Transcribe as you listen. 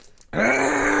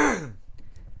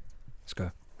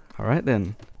Alright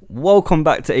then. Welcome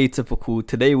back to Atypical.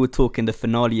 Today we're talking the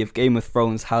finale of Game of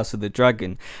Thrones House of the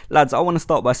Dragon. Lads, I want to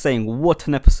start by saying what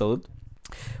an episode.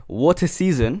 What a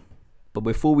season. But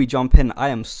before we jump in, I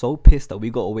am so pissed that we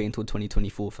got to wait until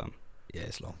 2024, fam. Yeah,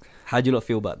 it's long. How do you lot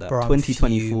feel about that? Bro,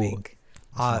 2024.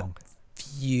 I'm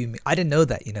fuming. I didn't know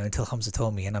that, until Hamza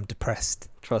told me, and I'm depressed.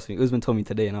 Trust me, Usman told me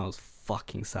today and I was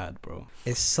fucking sad, bro.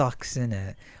 It sucks,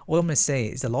 innit? All I'm going to say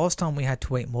is the last time we had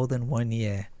to wait more than 1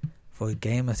 year for a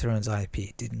Game of Thrones IP,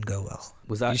 it didn't go well.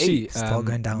 Was that you see,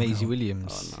 going down Maisie now.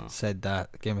 Williams said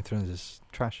that Game of Thrones is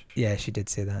trash. Yeah, she did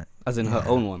say that. As in her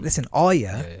own one? Listen,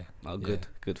 Arya, Oh, good.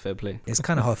 Good, fair play. it's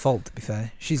kind of her fault, to be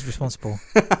fair. She's responsible.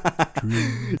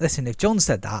 Listen, if John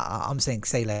said that, I'm saying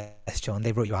say less, John.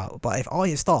 They wrote you out. But if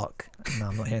Arya Stark, no,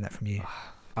 I'm not hearing that from you.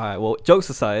 Alright, well, jokes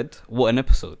aside, what an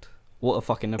episode. What a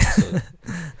fucking episode.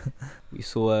 We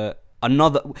saw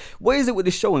another... What is it with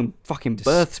this show and fucking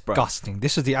births, bro? Disgusting.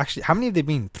 This was the actually... How many have they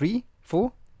been? 3?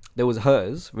 4? There was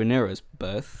hers, Rhaenyra's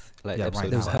birth. Yeah, episode right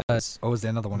There was now. hers. Or was there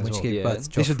another one When as she well? gave Yeah. birth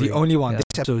to This was the Joffrey. only one. Yeah.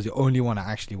 This episode was the only one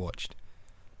I actually watched.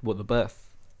 What, the birth?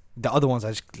 The other ones I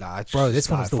just... Bro, this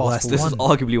one was the worst This is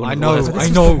arguably one I of the know, worst. This I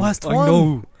was know, the worst I one.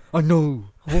 know, I know.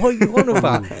 What are you on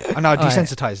about? I'm now Alright.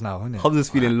 desensitized now, isn't it? Hamza's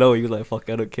feeling low. He was like, fuck,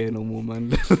 I don't care no more,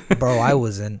 man. Bro, I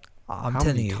wasn't. I'm How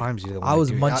telling many you. times do they I wanna was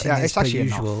do it? munching Yeah, this it's per actually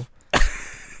enough. usual.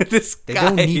 This They guy,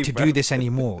 don't need to bro. do this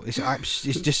anymore. It's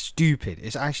just stupid.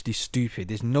 It's actually stupid.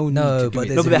 There's no need No, to do but it.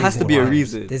 there's No, but there has to be a why.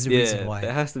 reason. There's a Yeah, reason why.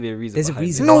 There has to be a reason. There's a behind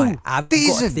reason it. No, why. I've there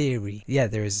got a isn't. theory. Yeah,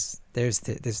 there's the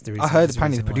reason. I heard There's a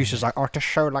apparently the reason why. producers like, to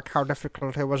show like how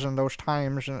difficult it was in those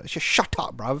times. And it's just shut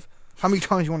up, bruv. How many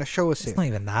times you want to show us It's it? not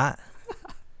even that.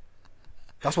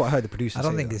 That's what I heard the producers I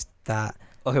don't say, think though. it's that.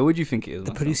 Okay, what do you think it is?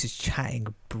 The man? producers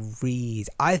chatting breeze.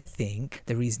 I think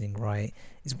the reasoning, right,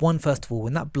 is one, first of all,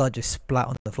 when that blood just splat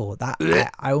on the floor, that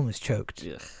I almost choked.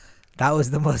 Yeah. That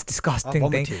was the most I disgusting thing.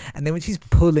 vomited. And then when she's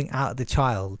pulling out the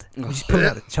child,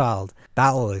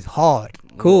 that was hard.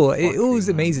 Cool. Oh, It fuck always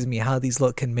me, man. amazes me how these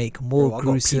lot can make more Bro, I got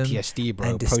gruesome. PTSD, bro.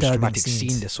 and disturbing Post-traumatic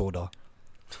scenes. scene disorder.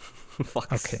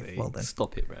 Fuck's Okay, sake. well then.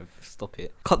 Stop it, Rev. Stop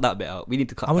it. Cut that bit out. We need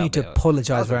to cut I that want you bit to out. apologise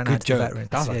That was a right now good to the joke. veterans.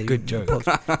 That was a you good need joke.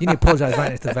 You need to apologise right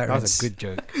now to the That veterans. was a good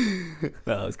joke.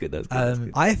 That was good. That was good. That was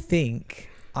good. I think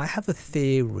I have a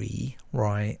theory,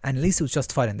 right? And at least it was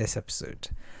justified in this episode,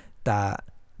 that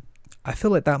I feel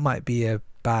like that might be a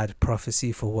bad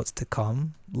prophecy for what's to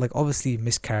come. Like, obviously,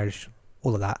 miscarriage,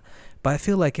 all of that. But I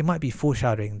feel like it might be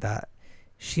foreshadowing that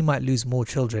she might lose more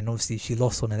children. Obviously, she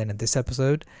lost one at the end of this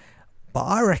episode. But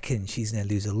I reckon she's going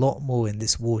to lose a lot more in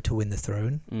this war to win the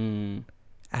throne.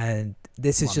 And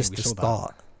this is Well, I mean, just we the saw that.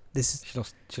 start. This is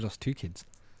She lost 2 kids.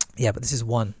 Yeah, but this is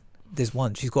one. There's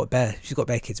one. She's got bare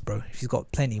kids, bro. She's got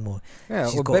plenty more. Yeah,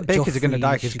 She's well, got bare kids are going to Joffrey,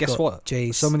 die because she's guess got what?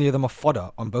 Jace. So many of them are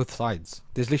fodder on both sides.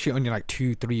 There's literally only like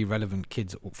 2-3 relevant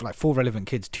kids, like 4 relevant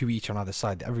kids, 2 each on either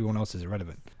side. Everyone else is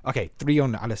irrelevant. Okay, 3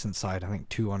 on Alicent's side, I think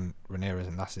 2 on Rhaenyra's,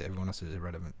 and that's it. Everyone else is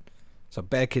irrelevant. So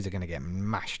bare kids are going to get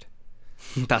mashed.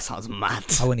 That sounds mad.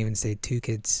 I wouldn't even say 2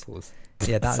 kids. Pause.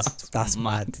 Yeah, Sounds that's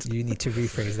mad. You need to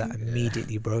rephrase that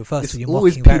immediately, bro. First, It's you're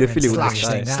always mocking veterans, paedophilia with you're this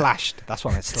saying guy. that. Slashed. That's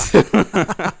what I meant.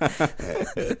 Slashed.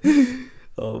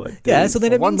 Oh my Yeah, days. so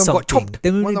then it One means of them got something. chopped.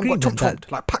 Then we're One in of them got agreement that,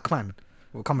 chopped, like Pac-Man.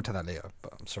 We'll come to that later,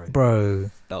 but I'm sorry.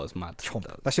 bro. That was mad. Chomp.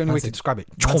 That- That's the only way Man to said- describe it.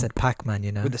 Man Chomp. said Pac-Man,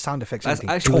 you know. With the sound effects and That's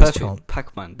everything. actually Chomp. perfect.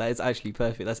 Pac-Man. That is actually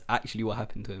perfect. That's actually what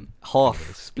happened to him.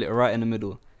 Half split right in the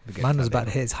middle. We'll get Man to was that about to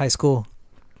later. hit his high score.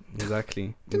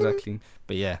 Exactly.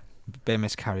 But yeah, bare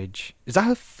miscarriage. Is that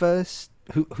her first?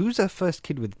 Who's her first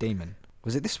kid with Damon?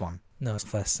 Was it this one? No, it's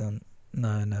first son. No.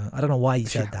 I don't know why you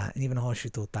She- said that, and even Harsh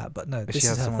thought that. But no, But this she is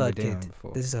had her someone third with Damon kid.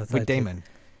 before. This is her third With kid. Damon.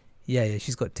 Yeah,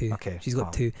 she's got 2. Okay. She's got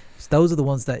oh. 2. So those are the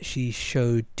ones that she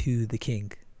showed to the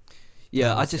king.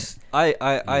 Yeah, I That's just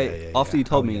after you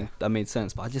told Oh, me yeah. that made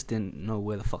sense, but I just didn't know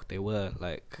where the fuck they were.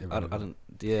 Like I Irrelevant.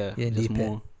 don't. Yeah, Yeah, there's deep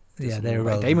more. Yeah, There's they're more. Like,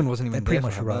 irrelevant. Damon wasn't even They're pretty there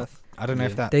much for her irrelevant. birth. I don't know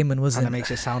if Yeah. that Damon kind wasn't. of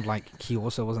makes it sound like he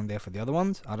also wasn't there for the other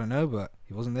ones. I don't know, but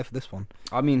he wasn't there for this one.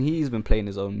 I mean, he's been playing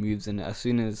his own moves, and as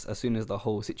soon as the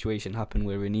whole situation happened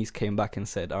where Rhaenys came back and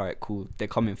said, "All right, cool, they're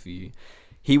coming for you,"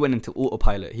 he went into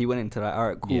autopilot. He went into that, "All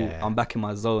right, cool, Yeah. I'm back in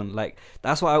my zone." Like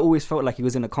that's why I always felt like he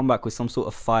was gonna come back with some sort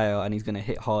of fire, and he's gonna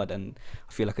hit hard, and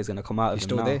I feel like it's gonna come out of He's him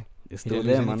still now. there. It's He still didn't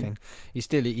there, lose man.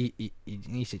 anything. He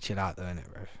needs to chill out though,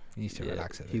 innit, bro? He needs to Yeah,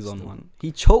 relax a bit. he's on still. one.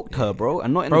 He choked her, Yeah. bro,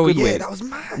 and not in Bro, a good yeah, way. that was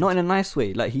mad. Not in a nice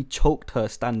way. Like he choked her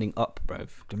standing up, bruv.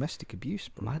 Domestic abuse,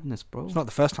 bro. Madness, bro. It's not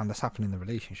the first time that's happened in the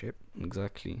relationship.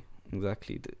 Exactly.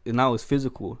 And now it's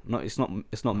physical. It's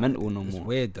not mental no It's more.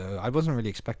 weird though. I wasn't really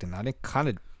expecting that. I kind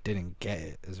of didn't get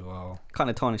it as well. Kind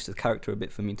of tarnished his character a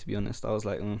bit for me, to be honest. I was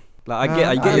like, Like I get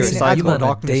I your mean, side. adds more You man,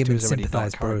 darkness to Damon his already dark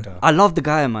sympathise, bro. character. I love the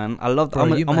guy, man. I love. Bro,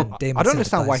 you man, Damon I don't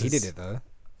understand why he did sympathises. it though.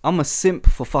 I'm a simp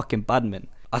for fucking Badman.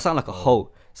 I sound like a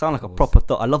hoe. Sound like a Balls. proper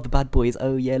thought. I love the bad boys.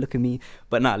 Oh yeah, look at me.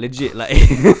 But nah, legit. Like,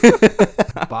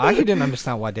 But I actually didn't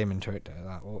understand why Damon took that.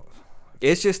 Like, what?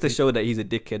 it's just to show that he's a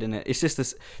dickhead, innit? It's just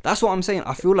this. That's what I'm saying.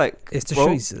 I feel like It's to bro,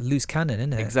 show he's a loose cannon,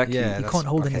 isn't it? exactly. Yeah, You that's- can't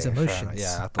hold in his okay, fair enough. emotions.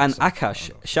 Yeah, I thought And so.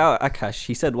 Akash, shout out Akash.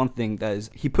 He said one thing that is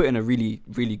he put in a really,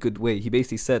 really good way. He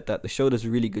basically said that the show does a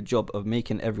really good job of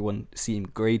making everyone seem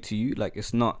grey to you. Like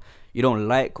it's not, you don't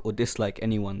like or dislike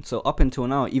anyone. So up until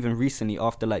now, even recently,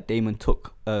 after like Damon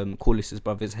took Corliss's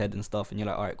brother's head and stuff, and you're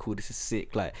like, all right, cool, this is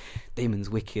sick. Like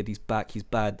Damon's wicked, he's back, he's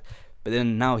bad. But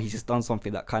then now he's just done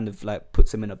something that kind of like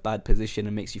puts him in a bad position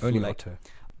and makes you feel Only like, Otto.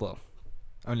 well,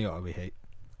 Only Otto we hate.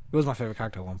 He was my favorite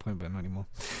character at one point, but not anymore.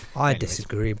 I Anyways.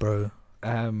 disagree, bro. they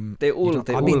all don't-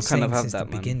 they I've all been kind saying of have since that,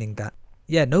 the man. beginning that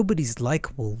nobody's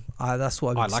likable. That's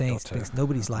what I I've been like saying. Otto. Because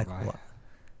nobody's I can't lie. likable.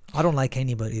 I don't like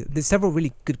anybody. There's several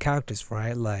really good characters,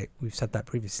 right? Like we've said that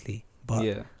previously, but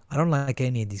Yeah, I don't like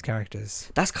any of these characters.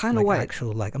 that's kind of Like why.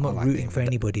 actual, like I'm I not like rooting Damon. for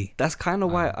anybody. That's kind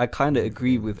of why I kind of yeah,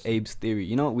 agree yeah, with yeah. Abe's theory.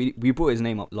 You know, we brought his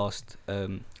name up last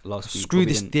week. Screw but we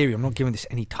this didn't- theory. I'm not giving this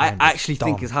any I time. It's actually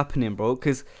think dumb. it's happening, bro.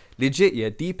 Because legit, yeah,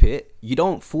 deep it, you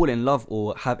don't fall in love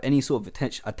or have any sort of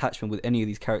attachment with any of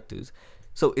these characters.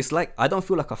 So it's like I don't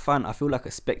feel like a fan. I feel like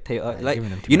a spectator. Yeah, Like giving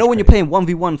them too you know much when you're credit. playing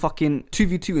 1v1, fucking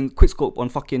 2v2 in quickscope on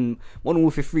fucking Modern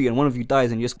Warfare 3, and one of you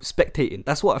dies and you're just spectating.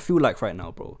 That's what I feel like right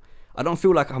now, bro. I don't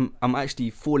feel like I'm actually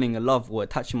falling in love or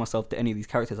attaching myself to any of these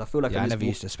characters. I feel like Yeah, I I'm never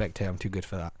just used to spectate. I'm too good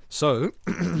for that. So,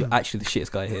 you're actually the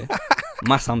shittest guy here.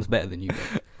 My sound's better than you,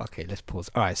 bro. okay, let's pause.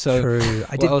 All right, so True. I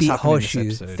what did else beat happened in this Horseshoe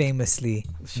episode? famously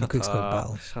in the Shut quickscope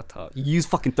battle. up, shut up. You use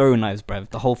fucking throwing knives, bruv,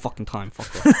 the whole fucking time.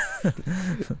 Fuck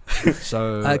off.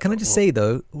 so Can I just say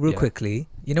though, real yeah. quickly,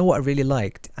 you know what I really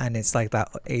liked, and it's like that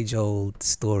age-old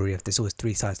story of there's always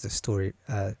three sides to the story.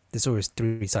 There's always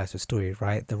three sides to the story,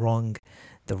 right? The wrong,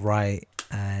 the right,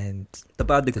 and The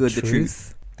bad, the the good, the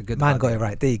truth. the good man bad, got the it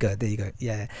right. There you go. There you go.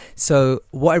 Yeah. So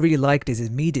what I really liked is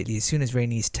immediately, as soon as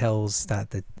Rhaenys tells that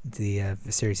the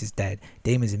Viserys is dead,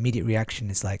 Daemon's immediate reaction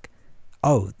is like,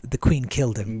 "Oh, the Queen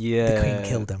killed him." Yeah, Queen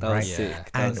killed him, that was right? Sick. Yeah.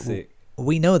 That was And sick.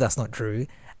 We know that's not true,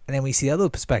 and then we see the other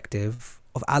perspective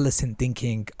of Alicent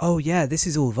thinking, "Oh yeah, this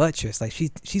is all virtuous." Like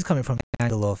she's coming from the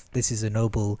angle of this is a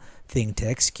noble thing to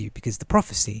execute because the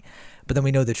prophecy. But then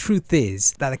we know the truth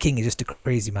is that the king is just a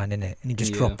crazy man, innit? And he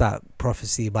just Yeah. dropped that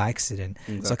prophecy by accident.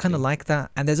 So I kind Exactly. of like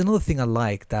that. And there's another thing I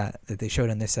like that they showed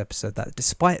in this episode, that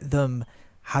despite them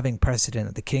having precedent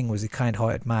that the king was a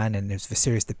kind-hearted man and it was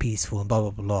Viserys the peaceful and blah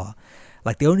blah blah,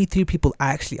 like the only three people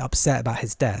actually upset about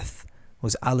his death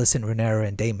was Alicent, Rhaenyra,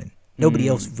 and Daemon. Nobody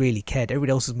else really cared.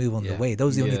 Everybody else was moving on Yeah. the way.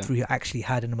 Those are the Yeah. only three who actually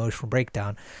had an emotional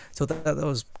breakdown. So that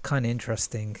was kind of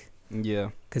interesting. Yeah.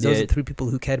 Because those Yeah. are the three people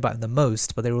who cared about him the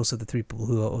most, but they're also the three people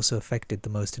who are also affected the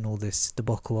most in all this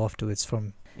debacle afterwards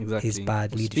from Exactly. his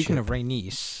bad Well, leadership. speaking of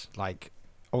Rhaenys, like,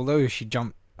 although she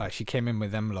jumped, she came in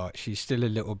with them lot, she's still a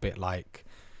little bit like,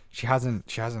 she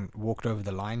hasn't walked over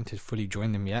the line to fully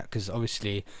join them yet, because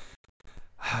obviously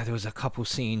there was a couple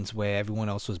scenes where everyone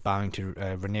else was bowing to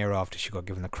Rhaenyra after she got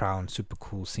given the crown. Super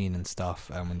cool scene and stuff.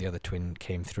 When the other twin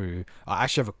came through, I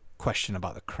actually have a question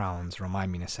about the crowns.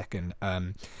 Remind me in a second.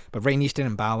 But Rhaenys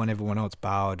didn't bow when everyone else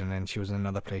bowed, and then she was in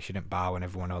another place. She didn't bow when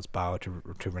everyone else bowed to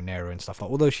Rhaenyra and stuff. Like,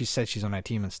 although she said she's on her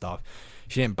team and stuff,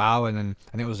 she didn't bow. And then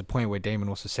I think it was a point where Daemon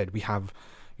also said, "We have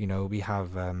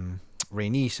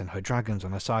Rhaenys and her dragons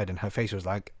on her side," and her face was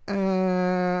like,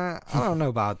 I don't know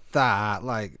about that.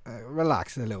 Like,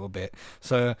 relax a little bit.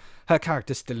 So her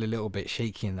character's still a little bit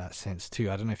shaky in that sense too.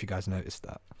 I don't know if you guys noticed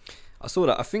that. I saw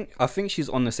that. I think she's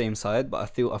on the same side, but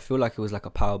I feel like it was like a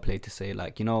power play to say,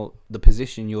 like, you know, the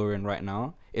position you're in right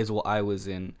now is what I was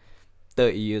in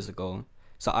 30 years ago.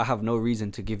 So I have no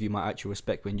reason to give you my actual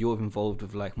respect when you're involved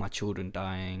with like my children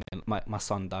dying and my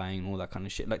son dying and all that kind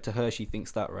of shit. Like, to her, she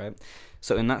thinks that, right?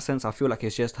 So in that sense, I feel like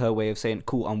it's just her way of saying,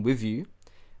 cool, I'm with you.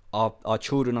 Our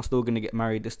children are still going to get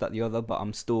married, this, that, the other, but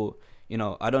I'm still, you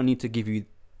know, I don't need to give you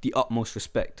the utmost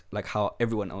respect like how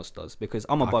everyone else does, because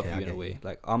I'm above Okay, I you in a get way. you.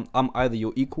 Like I'm either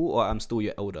your equal or I'm still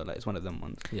your elder. Like, it's one of them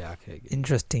ones. Yeah, okay.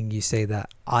 Interesting you say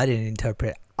that. I didn't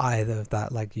interpret either of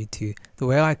that like you two. The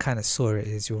way I kind of saw it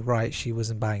is, you're right, she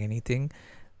wasn't buying anything,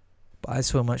 but I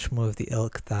saw much more of the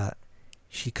ilk that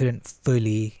she couldn't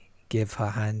fully give her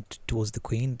hand towards the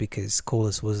queen because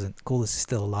Corlys is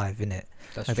still alive, innit?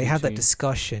 That's Like, they true had that too.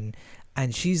 discussion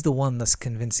and she's the one that's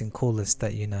convincing Corlys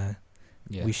that, you know,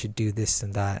 Yeah. we should do this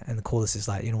and that, and Corlys is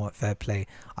like, you know what, fair play.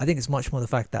 I think it's much more the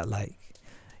fact that, like,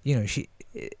 you know,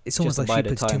 it's almost to like she bide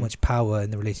her puts too time. much power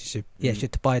in the relationship. Yeah, she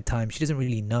had to bide time. She doesn't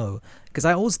really know. Because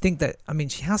I always think that, I mean,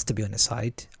 she has to be on his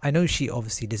side. I know she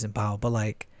obviously doesn't bow, but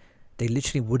like, they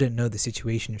literally wouldn't know the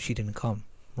situation if she didn't come.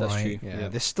 That's right? true. Yeah,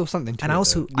 there's still something to And it. I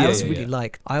also, though. I also really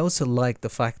like the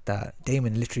fact that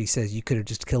Damon literally says you could have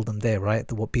just killed them there, right?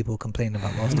 What people complained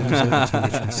about last episode. And she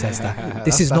literally says that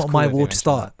this is That's not my cool war that to they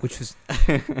start, which was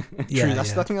True. yeah, I yeah.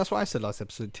 think that's what I said last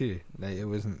episode too. Like, it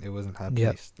wasn't her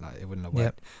Yep. place. Like, it wouldn't have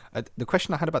Yep. worked. The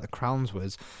question I had about the crowns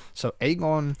was, so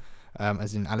Aegon,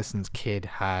 as in Alicent's kid,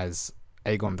 has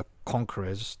Aegon the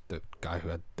Conqueror's, the guy who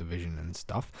had the vision and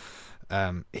stuff.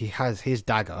 He has his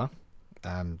dagger,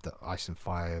 the ice and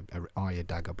fire, Arya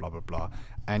dagger, blah blah blah,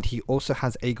 and he also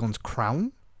has Aegon's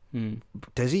crown.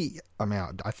 Does he? I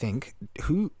mean, I think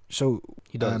who. So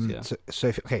He does, yeah. So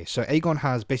Aegon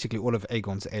has basically all of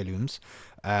Aegon's heirlooms,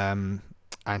 and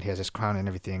he has his crown and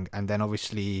everything. And then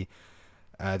obviously,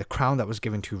 the crown that was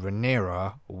given to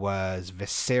Rhaenyra was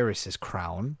Viserys's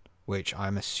crown, which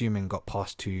I'm assuming got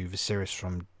passed to Viserys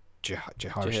from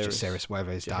Jaehaerys,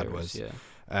 whatever his dad was. Yeah.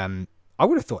 I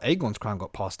would have thought Aegon's crown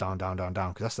got passed down,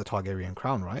 because that's the Targaryen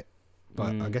crown, right?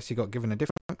 But I guess he got given a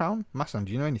different crown. Masson,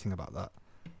 do you know anything about that?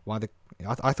 Why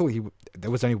I thought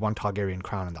there was only one Targaryen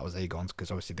crown, and that was Aegon's,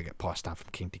 because obviously they get passed down from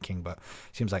king to king. But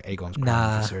it seems like Aegon's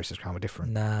crown and Viserys' crown were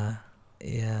different. Nah,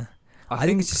 yeah. I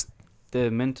think it's just they're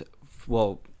meant to,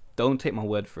 well, don't take my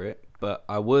word for it, but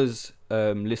I was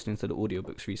listening to the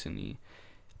audiobooks recently,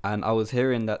 and I was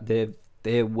hearing that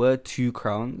there were two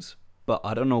crowns, but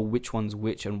I don't know which one's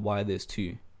which and why there's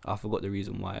two. I forgot the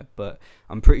reason why, but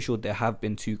I'm pretty sure there have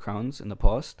been two crowns in the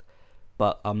past,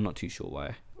 but I'm not too sure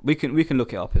why. We can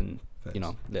look it up and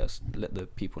let the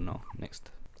people know next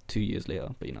 2 years later.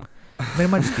 But I mean, it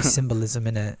might just be symbolism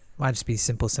in it. Might just be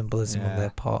simple symbolism on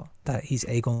their part that he's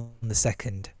Aegon the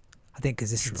Second. I think because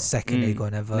this is the second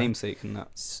Aegon ever. Namesake and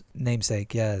that.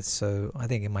 Namesake, yeah. So I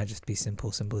think it might just be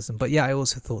simple symbolism. But yeah, I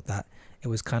also thought that it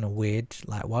was kind of weird.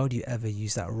 Like, why would you ever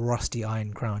use that rusty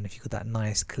iron crown if you got that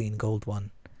nice, clean gold one?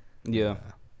 Yeah.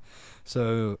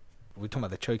 So we're talking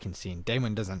about the choking scene.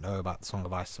 Daemon doesn't know about the Song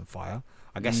of Ice and Fire.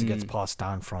 I guess it gets passed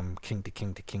down from king to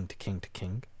king to king to king to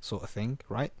king, sort of thing,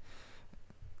 right?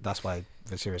 That's why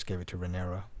Viserys gave it to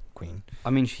Rhaenyra, queen. I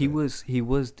mean, he was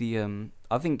the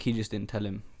I think he just didn't tell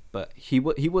him, but he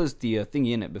was the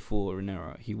thingy in it before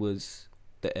Rhaenyra. He was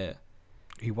the heir.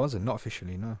 He wasn't, not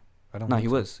officially, no. I don't. No, think he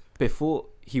so. was before.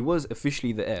 He was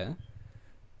officially the heir,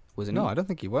 wasn't he? No, I don't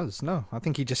think he was. No, I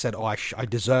think he just said, "Oh, I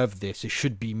deserve this. It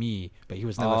should be me." But he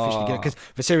was never officially given, because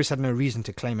Viserys had no reason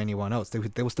to claim anyone else. They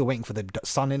were still waiting for the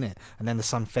son in it, and then the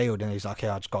son failed, and he's like, "Okay,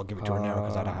 I just got to give it to Rhaenyra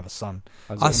because I don't have a son."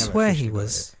 I swear he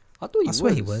was. I thought he was. I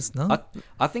swear he was. No,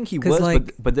 I think he was,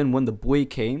 like, but then when the boy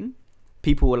came,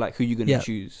 people were like, "Who you gonna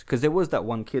choose?" Because there was that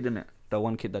one kid in it, that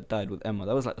one kid that died with Emma.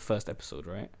 That was like the first episode,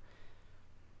 right?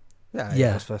 Yeah,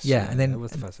 and then it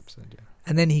was the first episode. Yeah.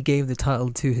 And then he gave the title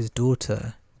to his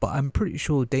daughter. But I'm pretty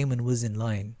sure Daemon was in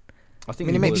line. I think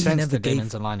it makes he sense never that gave-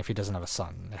 Daemon's in line if he doesn't have a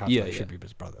son. It should be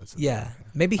his brothers. Yeah,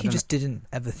 maybe I he don't just didn't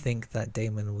ever think that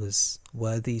Damon was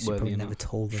worthy, so Worthy probably enough. never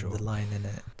told him the line in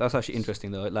it. That's actually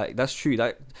interesting though. Like, that's true.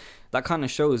 That kind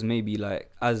of shows maybe,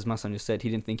 like, as Masan just said, he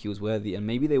didn't think he was worthy, and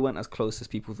maybe they weren't as close as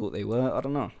people thought they were. I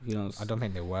don't know. I don't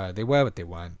think they were. They were, but they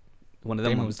weren't. One of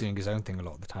them Daemon was doing his own thing a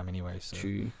lot of the time anyway. So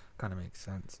true. Kind of makes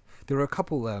sense. There were a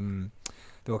couple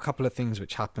of things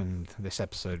which happened this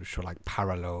episode which were like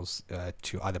parallels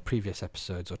to either previous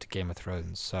episodes or to Game of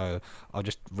Thrones. So I'll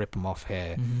just rip them off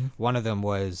here. Mm-hmm. One of them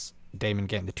was Daemon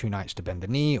getting the two knights to bend the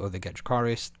knee, or they get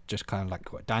Dracarys, just kind of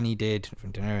like what Dany did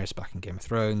from Daenerys back in Game of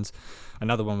Thrones.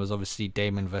 Another one was obviously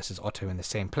Daemon versus Otto in the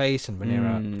same place, and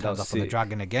Rhaenyra turns up on the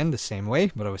dragon again the same way,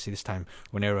 but obviously this time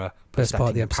Rhaenyra puts Best part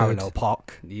of the in episode. parallel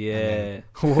park, Yeah.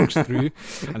 walks through,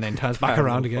 and then turns back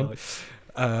around again.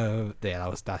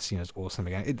 Parallel That scene was awesome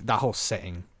again. That whole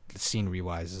setting, scenery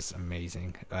wise, is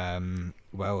amazing.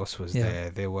 What else was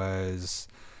there? There was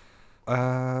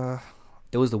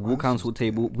There was the War Council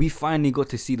table. We finally got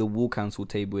to see the War Council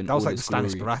table in that was all like the its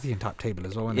Stannis glory. Baratheon type table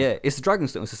as well, wasn't Yeah, it? it's the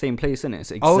Dragonstone. It's the same place, isn't it? It's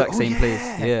the exact same place.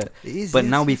 Yeah. It is, But yes,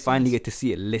 now we yes, finally yes. get to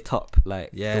see it lit up,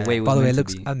 like Yeah. the way it was By the way, it meant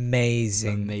looks to be.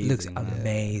 amazing. It looks Amazing, yeah.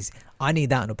 amazing. I need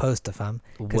that on a poster, fam.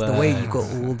 Because the way you got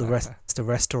all the rest of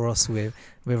Westeros with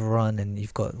Riverrun, and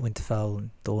you've got Winterfell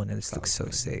and Dawn, it just looks so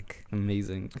sick.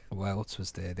 Amazing. What else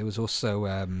was there? There was also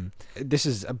this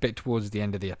is a bit towards the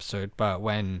end of the episode, but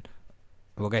when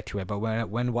we'll get to it, but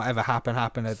when whatever happened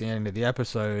at the end of the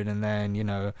episode, and then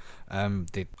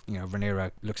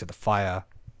Rhaenyra looks at the fire,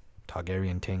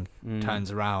 Targaryen thing, turns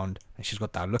around, and she's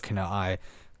got that look in her eye.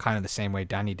 kind of the same way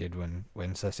Danny did when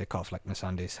Cersei cut off like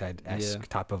Missandei's head esque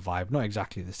type of vibe. Not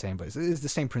exactly the same, but it's the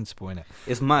same principle in it.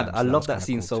 It's mad. So I love that kinda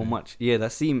scene cool so too. much. Yeah,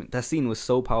 that scene was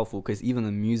so powerful because even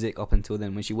the music up until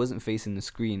then, when she wasn't facing the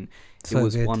screen, So it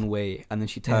was good. one way, and then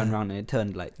she turned Yeah. around and it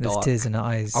turned like There's dark. tears in her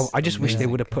eyes. I just wish they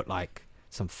Amazing. would have put like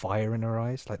some fire in her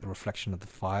eyes, like the reflection of the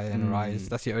fire in her eyes.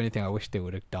 That's the only thing I wish they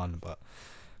would have done. But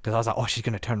because I was like, oh, she's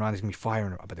gonna turn around, there's gonna be fire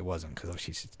in her, but it wasn't because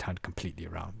obviously she's turned completely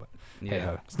around. But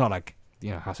Yeah. it's not like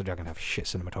House of Dragon have shit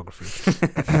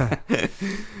cinematography.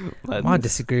 I might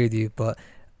disagree with you, but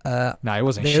No, it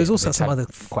wasn't. There shit, was but also it's some had other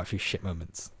quite a few shit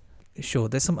moments. sure,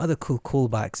 there's some other cool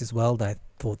callbacks as well that I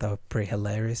thought that were pretty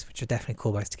hilarious, which are definitely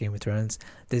callbacks to Game of Thrones.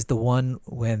 There's the one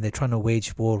when they're trying to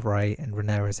wage war, right, and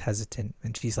Rhaenyra's hesitant,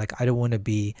 and she's like, I don't want to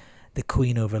be the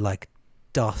queen over like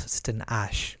dust and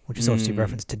ash, which is obviously a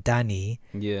reference to Dany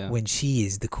Yeah. when she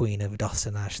is the queen of dust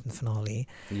and ash in the finale.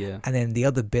 Yeah. And then the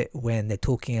other bit when they're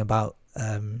talking about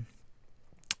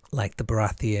like the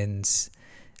Baratheons,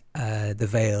 the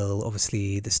Vale,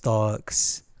 obviously the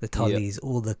Starks, the Tullys,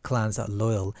 all the clans that are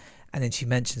loyal. And then she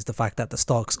mentions the fact that the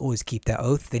Starks always keep their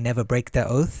oath. They never break their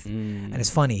oath. And it's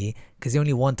funny because the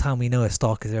only one time we know a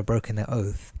Stark has ever broken their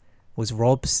oath was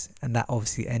Rob's, and that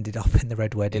obviously ended up in the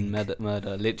Red Wedding. In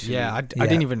murder, literally. Yeah, I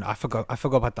didn't even. I forgot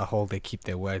about the whole they keep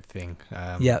their word thing.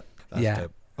 Yep. That's Yeah.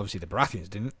 dope. Obviously, the Baratheons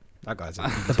didn't. That guy's a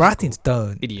The Baratheons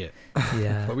don't. idiot.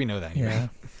 Yeah. But we know that anyway. Yeah.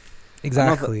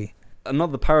 Exactly.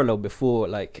 Another parallel before,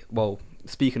 like, well,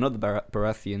 speaking of the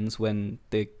Baratheons, when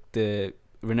the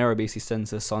Rhaenyra basically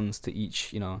sends her sons to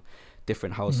each,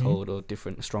 different household or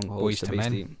different strongholds. Boys to to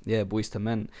basically, yeah, boys to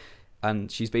men.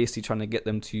 And she's basically trying to get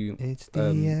them to. It's the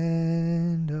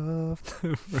end of.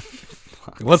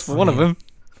 It was for one of them.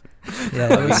 Yeah.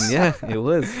 I mean, yeah, it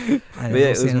was. And But yeah, it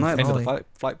was also in the mad. End of finale.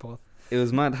 the flight path. It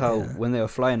was mad how Yeah. when they were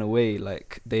flying away,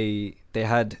 like they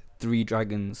had 3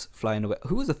 dragons flying away.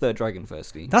 Who was the third dragon,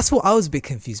 firstly? That's what I was a bit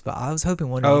confused about. I was hoping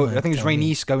one. Oh, of them I think it's might tell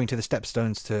me. Rhaenys going to the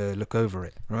stepstones to look over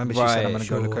it. Remember, she said, "I'm Right, going to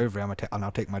go look sure. over it. And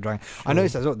I'll take my dragon." I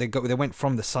noticed as well. They went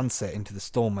from the sunset into the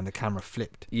storm, and the camera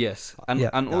flipped. Yes, and Yeah.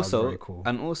 and That was also very cool.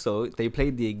 and also they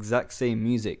played the exact same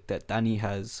music that Dany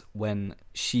has when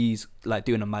she's like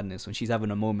doing a madness, when she's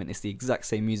having a moment. It's the exact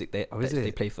same music Oh, is they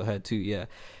it? play for her too. Yeah.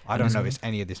 I And don't it's- notice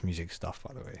any of this music stuff,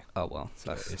 by the way. Oh well, So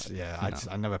that's it's no.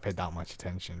 I never paid that much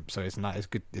attention. So it's not. It's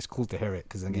good. It's cool to hear it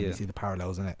because then you Yeah. see the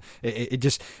parallels in it. It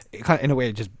just kind of in a way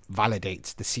it just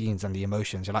validates the scenes and the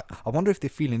emotions. You're like, I wonder if they're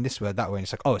feeling this way or that way. And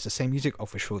it's like, oh, it's the same music. Oh,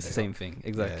 for sure, It's the they are. same thing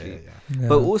exactly. Yeah. Yeah.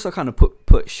 But also kind of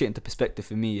put shit into perspective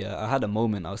for me. I had a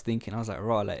moment. I was thinking. I was like,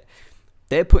 raw, like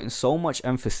they're putting so much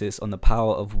emphasis on the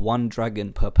power of one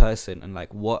dragon per person and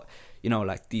like what.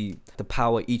 Like the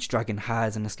power each dragon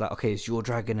has, and it's like, okay, it's your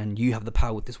dragon and you have the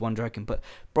power with this one dragon. But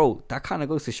bro, that kind of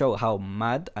goes to show how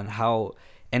mad and how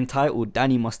entitled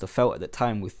Dany must have felt at the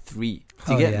time with 3.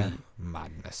 Do you get yeah. me?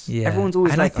 Madness. Yeah. Everyone's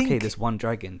always And I like, okay, think- there's one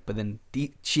dragon, but then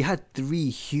she had 3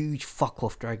 huge fuck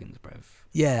off dragons, bruv.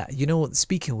 Yeah, you know what?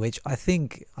 Speaking of which, I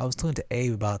think I was talking to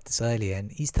Abe about this earlier,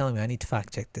 and he's telling me I need to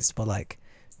fact check this, but like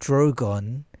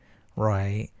Drogon,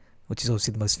 right, which is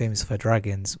obviously the most famous of her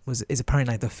dragons, is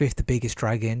apparently like the 5th biggest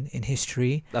dragon in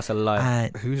history. That's a lie.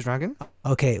 And Who's dragon?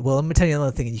 okay, well, I'm gonna tell you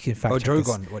another thing, and you can fact Oh, check this.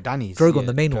 Drogon. What, Danny's? Drogon, Yeah,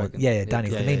 the main one. dragon. Yeah,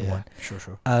 Danny's the main one.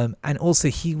 Sure. And also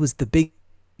he was the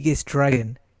biggest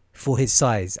dragon for his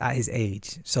size at his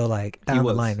age. So like down the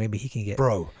was. line, maybe he can get.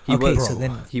 Bro. He okay, was. so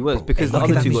then He was because the Okay,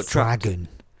 other that 2 got means trapped. dragon.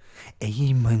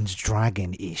 Aemon's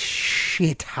dragon is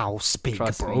shit house big,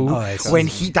 Trust bro. me. Oh, it's- When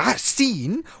that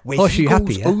scene where Oh, he you goes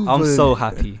happy, yeah? over, I'm so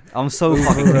happy. I'm so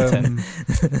fucking content.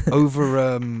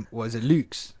 over what is it,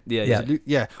 Luke's? Yeah, Is yeah. it Luke?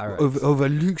 Yeah, Alright. over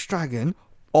Luke's dragon.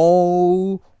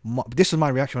 Oh my! This was my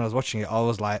reaction when I was watching it. I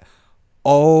was like,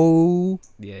 oh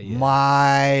Yeah.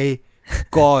 my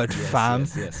god, Yes, fam!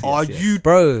 yes, Are yes. you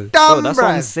bro, dumb, Bro, that's what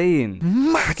I'm bruv? saying.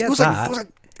 Mad. Get It was that. like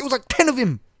it was like 10 of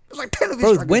him. It was like 10 of his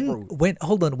bro, dragons, bro. when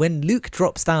hold on, when Luke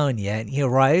drops down, yeah, and he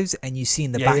arrives, and you see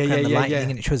in the Yeah, yeah, background the yeah, lightning, yeah.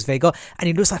 and it shows Vega, and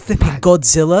he looks like flipping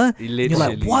Godzilla. And you're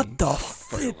like, Literally. what the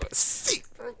flip? Sick,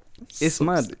 bro. It's So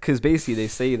mad because basically they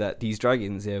say that these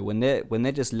dragons, yeah, when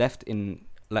they're just left in,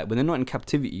 like, when they're not in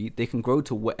captivity, they can grow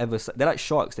to whatever. They're like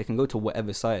sharks; they can go to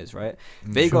whatever size, right?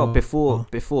 Vega Sure. before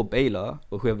Baela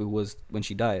or whoever it was when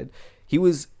she died, she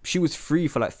was free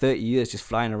for like 30 years, just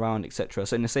flying around, etc.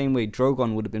 So in the same way,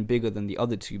 Drogon would have been bigger than the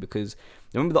other 2 because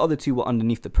remember the other 2 were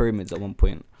underneath the pyramids at one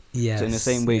point. Yes. So in the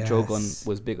same way, yes. Drogon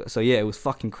was bigger. So yeah, it was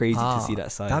fucking crazy to see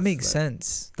that size. That makes like,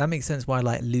 sense. That makes sense why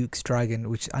like Luke's dragon,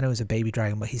 which I know is a baby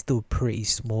dragon, but he's still pretty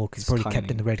small because he's It's probably kept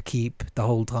tiny. in the Red Keep the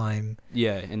whole time.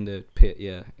 Yeah, in the pit.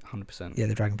 Yeah, 100%. Yeah,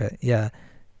 the dragon pit. Yeah,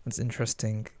 that's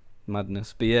interesting.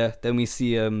 Madness. But yeah, then we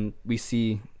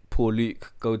see poor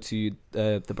Luke go to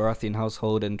the Baratheon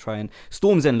household and try and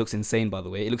Storm's End looks insane, by the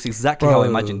way. It looks exactly how I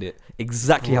imagined it.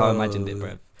 Exactly how I imagined it,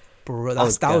 bro. Bro,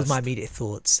 that was my immediate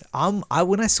thoughts.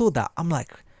 When I saw that, I'm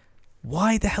like,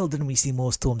 why the hell didn't we see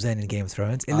more Storm's End in Game of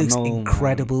Thrones? It looks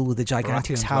incredible with the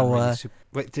gigantic tower.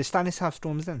 Wait, did Stannis have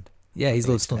Storm's End? Yeah, he's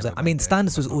Lord Storm's End. I mean,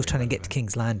 Stannis was always trying to get to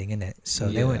King's Landing, innit? So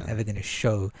they weren't ever going to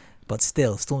show. But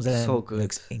still, Storm's End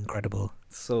looks incredible.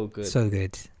 So good. So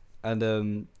good.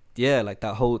 And like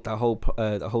that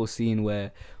whole scene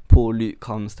where poor Luke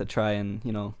comes to try and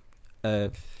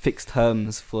fix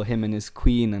terms for him and his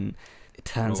queen, and it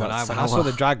turns out when I saw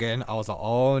the dragon, I was like,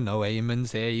 oh no,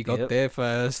 Aemon's here. He got there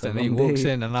first, and then he walks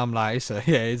in, and I'm like, so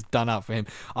yeah, it's done up for him.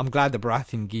 I'm glad the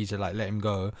Baratheon geezer let him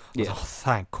go. I was like, oh,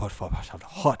 thank God for having a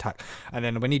heart attack. And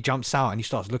then when he jumps out and he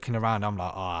starts looking around, I'm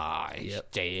like,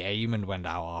 Aemon went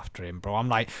out after him, bro. I'm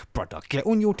like, brother, get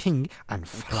on your thing and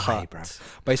fly, bro.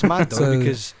 But it's mad though,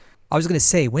 because I was gonna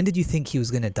say, when did you think he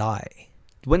was gonna die?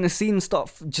 When the scene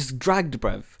just dragged,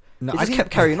 bruv. No, I just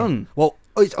kept carrying on. Well,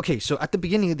 okay. So at the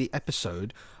beginning of the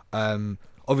episode,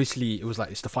 obviously it was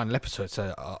like it's the final episode.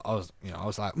 So I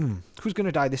was like, who's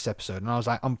gonna die this episode? And I was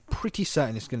like, I'm pretty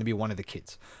certain it's gonna be one of the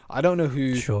kids. I don't know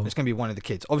who. Sure. It's gonna be one of the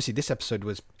kids. Obviously, this episode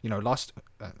was, last.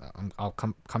 I'll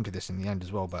come to this in the end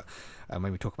as well. But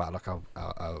when we talk about like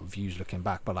our views looking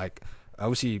back, but like.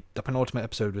 Obviously, the penultimate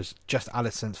episode was just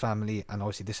Alicent's family, and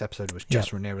obviously this episode was just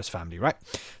Rhaenyra's family, right?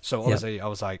 So obviously, I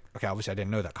was like, okay, obviously I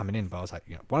didn't know that coming in, but I was like,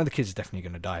 one of the kids is definitely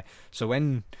going to die. So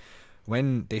when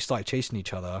they started chasing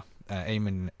each other,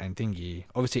 Aemon and Thingy,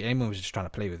 obviously Aemon was just trying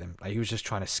to play with him. Like he was just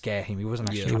trying to scare him. He wasn't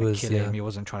actually trying to kill him. He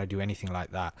wasn't trying to do anything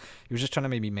like that. He was just trying to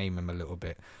maybe maim him a little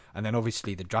bit. And then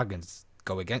obviously the dragons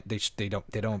go again. They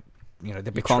don't. They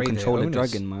you can't control a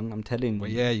dragon, man. I'm telling you. Well,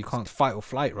 yeah, you can't fight or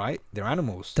flight, right? They're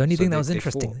animals. Don't you think that was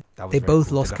interesting? They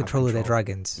both lost control of their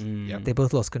dragons. Yep. They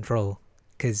both lost control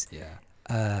because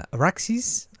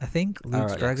Araxes, I think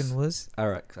Luke's dragon was,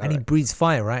 and he breathes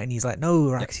fire, right? And he's like, "No,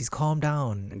 Araxes, calm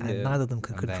down." And neither of them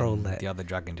can control that. The other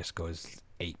dragon just goes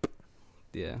ape.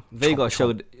 Yeah, Vhagar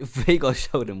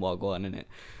showed him what going in it.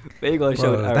 Vhagar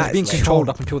showed that being controlled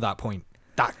up until that point.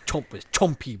 That chomp was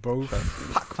chompy, bro.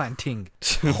 Pac-Man ting.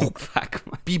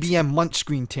 Pac-Man. BBM munch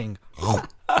screen ting.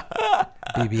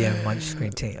 BBM munch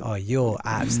screen ting. Oh, you're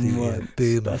absolutely a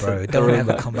boomer, bro. Don't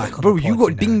ever come back on bro, the pod, you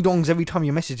got ding-dongs every time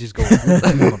your messages go.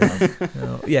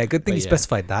 Yeah, good thing you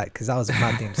specified that, because that was a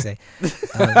mad thing to say.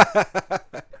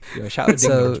 Shout out to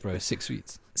ding-dongs, bro. 6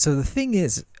 weeks. So the thing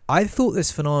is, I thought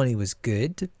this finale was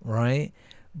good, right?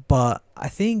 But I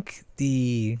think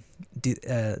the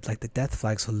death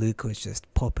flags for Luke was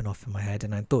just popping off in my head,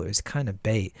 and I thought it was kind of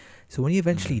bait. So when he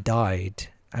eventually died,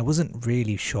 I wasn't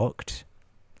really shocked.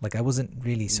 Like, I wasn't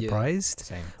really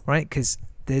surprised, right? Because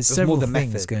there's several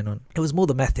things going on. It was more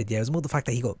the method, yeah. It was more the fact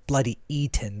that he got bloody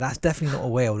eaten. That's definitely not a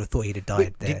way I would have thought he'd have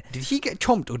died there. Did he get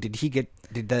chomped, or did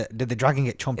the dragon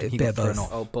get chomped and he got thrown off?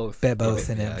 Oh, both. They're both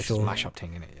in it, I'm sure. sure. Mash up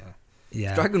thing in it, yeah.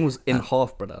 Yeah. The dragon was in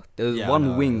half, brother. There was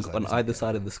one wing on either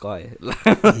side of the sky.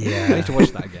 Yeah. I need to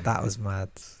watch that again. That was mad.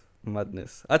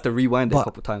 Madness. I had to rewind it a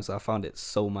couple times, so I found it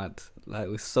so mad. Like, it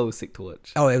was so sick to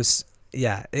watch. Oh,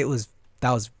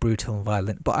 that was brutal and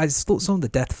violent. But I just thought some of the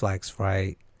death flags,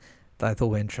 right, that I thought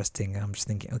were interesting. I'm just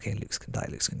thinking, okay, Luke's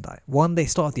gonna die. One, they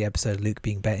start the episode, Luke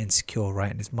being better insecure,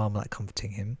 right, and his mum like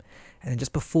comforting him. And then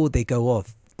just before they go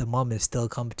off, the mum is still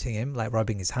comforting him, like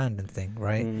rubbing his hand and thing,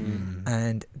 right?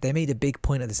 And they made a big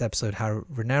point of this episode how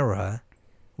Rhaenyra,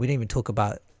 we didn't even talk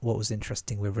about what was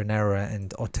interesting with Rhaenyra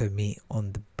and Otto meet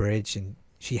on the bridge, and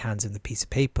she hands him the piece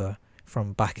of paper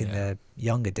from back in their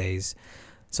younger days.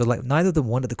 So like neither of them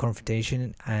wanted the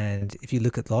confrontation, and if you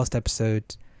look at the last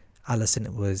episode,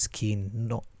 Alicent was keen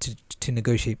not to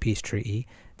negotiate peace treaty.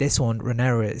 This one,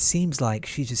 Rhaenyra, it seems like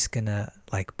she's just gonna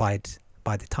like bide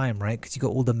by the time, right? Because you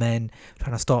got all the men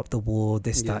trying to stop the war,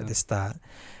 this that,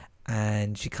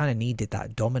 and she kind of needed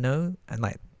that domino, and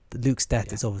like Luke's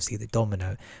death is obviously the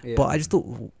domino. But I just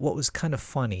thought what was kind of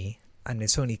funny, and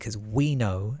it's only because we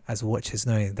know as watchers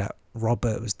knowing that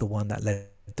Robert was the one that led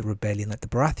the rebellion. Like the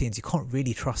Baratheons, you can't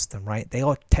really trust them, right? They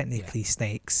are technically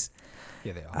snakes.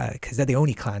 Yeah, they are. Because they're the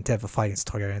only clan to ever fight against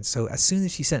Targaryens. So as soon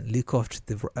as she sent Luke off to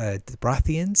the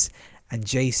Baratheons and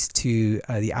Jace to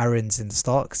the Arryns and the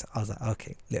Starks, I was like,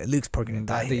 okay, Luke's probably gonna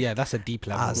die. Yeah, that's a deep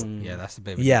level. That's a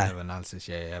bit of a deep level analysis.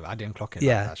 Yeah, I didn't clock it like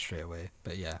that straight away.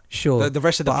 But yeah, sure. The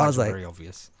rest of the facts are very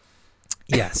obvious.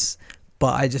 Yes,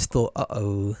 but I just thought,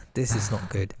 this is not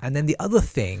good. And then the other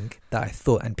thing that I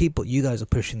thought, and you guys were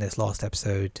pushing this last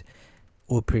episode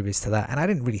or previous to that, and I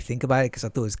didn't really think about it because I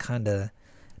thought it was kind of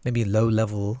maybe low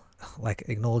level, like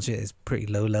acknowledge it as pretty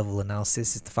low level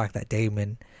analysis, is the fact that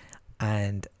Daemon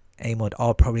and Amod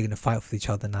are probably going to fight with each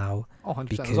other now. Oh,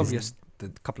 100%. It was Because- obvious a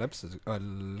couple episodes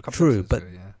True, ago, but-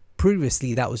 yeah.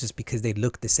 Previously, that was just because they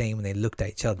looked the same when they looked at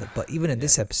each other. But even in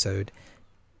this Yeah. episode,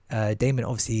 Damon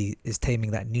obviously is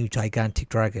taming that new gigantic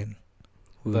dragon.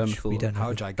 Which Vermithor. we don't know.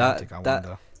 How gigantic, I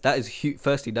wonder. That is huge.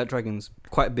 Firstly, that dragon's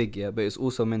quite big, yeah, but it's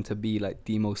also meant to be like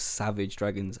the most savage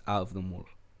dragons out of them all.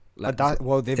 Like,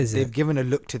 Is they've it? given a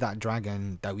look to that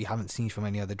dragon that we haven't seen from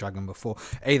any other dragon before.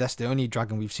 That's the only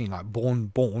dragon we've seen like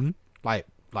born, like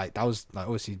that was like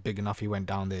obviously big enough. He went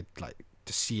down there like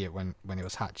to see it when it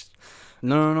was hatched.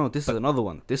 no. This is another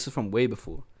one. This is from way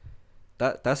before.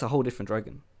 That's a whole different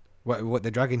dragon. What the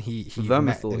dragon he met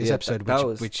Vermithor, in this yeah, episode, that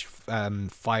was- which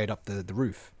fired up the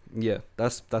roof. Yeah,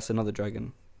 that's another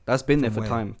dragon. That's been there From for where?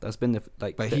 time. That's been there for,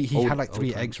 like. But the he old- had like old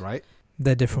 3 times. eggs, right?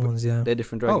 They're different ones, yeah. They're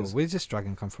different dragons. Oh, where's this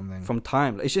dragon come from then? From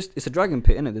time. It's a dragon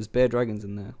pit, innit? There's bare dragons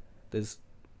in there.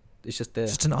 It's just there.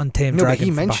 Just an untamed No, but dragon. he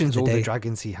from back in mentions all the day.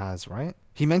 dragons he has, right?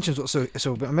 He mentions so.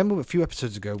 But I remember a few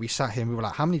episodes ago we sat here and we were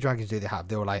like, "How many dragons do they have?"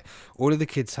 They were like, "All of the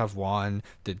kids have one.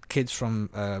 The kids from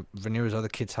Rhaenyra's other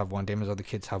kids have one. Damon's other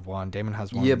kids have one. Damon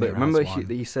has one. Yeah, but Rhaenyra remember has one."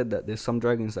 he said that there's some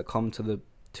dragons that come to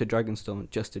Dragonstone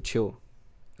just to chill,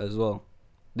 as well.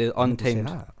 They're When did he say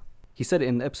untamed. that? He said it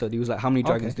in the episode. He was like, "How many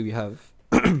dragons Okay. do we have?"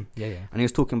 Yeah, yeah. And he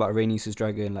was talking about Rhaenys'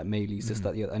 dragon, like Melee's, this, Mhm.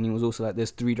 that, yeah. And he was also like,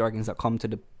 "There's 3 dragons that come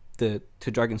to to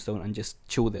Dragonstone and just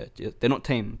chill there. They're not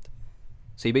tamed."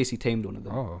 So he basically tamed one of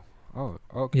them. Oh,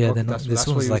 okay. Yeah, okay, they're not- That's, this that's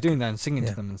what one's he was like- doing then, singing yeah.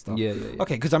 to them and stuff. Yeah.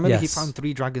 Okay, because I remember he Yes. found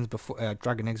 3 dragons before,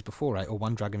 dragon eggs before, right? Or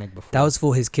 1 dragon egg before. That was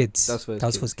for his kids. That's for his that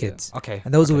was for his kids, kids. okay.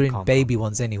 And those okay, were in calm, baby calm.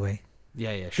 ones anyway.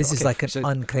 Yeah, yeah. Sure. This is Okay, like an so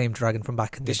unclaimed dragon from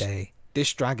back in the this- day.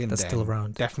 this dragon that's then still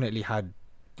around. definitely had,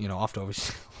 after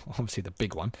obviously the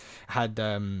big one had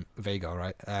Vega,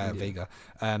 right? Yeah. Vega.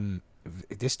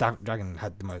 This dragon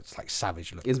had the most like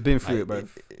savage look. It's been through Like, it, bro.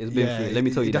 It's been through it. Let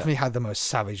me tell you it that. definitely had the most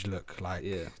savage look. Like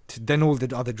Yeah. than all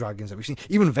the other dragons that we've seen.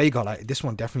 Even Vega, like this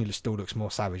one definitely still looks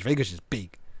more savage. Vega's just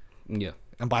big, Yeah.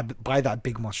 and by that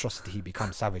big monstrosity he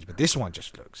becomes savage. But this one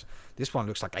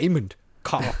looks like Aemond,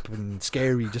 cut up and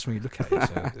scary just when you look at it.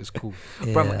 So it's cool.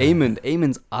 Bro,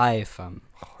 Aemon's eye, fam.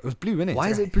 It was blue, innit? Why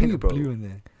It's is got it a hint blue, of bro? Blue in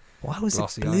there. Why was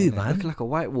Glassy it eye, blue, innit? man? Looking like a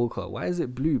White Walker. Why is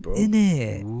it blue, bro? In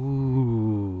it.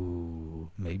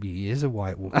 Ooh, maybe he is a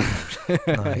white walker.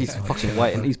 No, He's not. fucking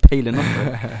white and he's pale enough,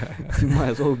 bro. He might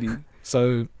as well be.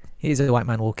 So He's a white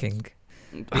man walking.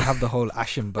 we have the whole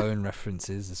Ash and Bone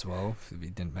references as well. We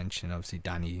didn't mention, obviously,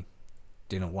 Dany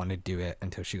didn't want to do it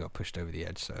until she got pushed over the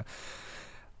edge. So,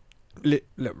 look,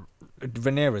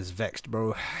 Rhaenyra's vexed,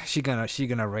 bro. She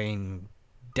gonna rain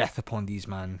death upon these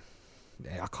man.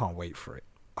 Yeah, I can't wait for it.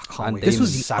 I can't And wait. This Damon's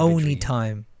was the Savagery. only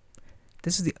time.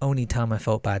 This is the only time I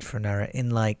felt bad for Nara in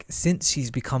like since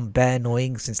she's become bare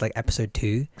annoying since like episode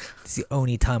 2. This is the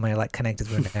only time I like connected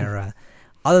with Nara.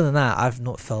 Other than that, I've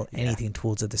not felt Yeah. anything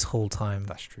towards her this whole time.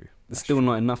 That's true. It's That's still true.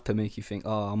 not enough to make you think,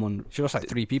 oh, I'm on She lost like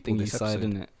 3 people thingy this side,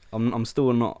 episode. innit? I'm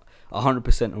still not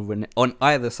 100% on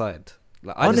either side.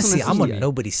 Like, I just Honestly, wanna I'm see on it.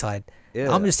 nobody's side.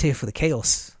 Yeah, I'm just here for the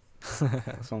chaos. that's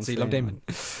what I'm So you love saying, Damon.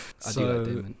 man. I do So- like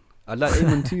Damon. I like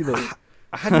Damon too, though.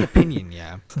 I had an opinion,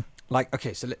 yeah. Like,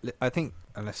 okay, so I think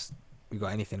unless we got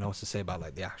anything else to say about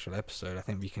like the actual episode, I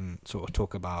think we can sort of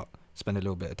talk about, spend a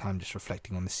little bit of time just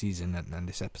reflecting on the season and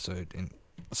this episode. And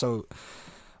so,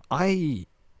 I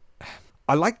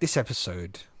like this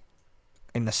episode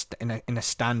in a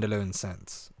standalone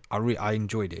sense. I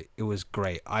enjoyed it. It was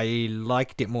great. I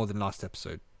liked it more than last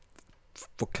episode.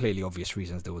 For clearly obvious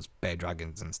reasons, there was bear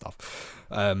dragons and stuff,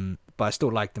 but I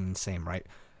still liked them the same, right?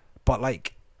 But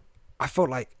like, I felt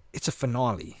like it's a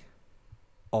finale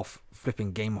of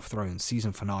flipping Game of Thrones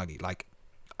season finale. Like,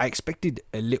 I expected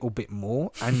a little bit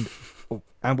more, and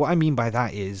what I mean by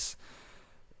that is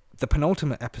the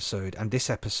penultimate episode and this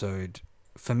episode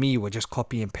for me were just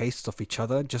copy and pastes of each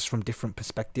other, just from different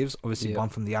perspectives. Obviously, Yeah. one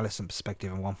from the Alicent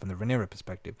perspective and one from the Rhaenyra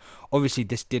perspective. Obviously,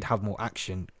 this did have more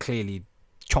action. Clearly,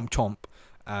 chomp chomp.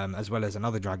 As well as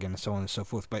another dragon and so on and so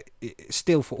forth, but it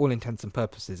still, for all intents and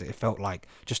purposes, it felt like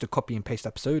just a copy and paste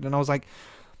episode. And I was like,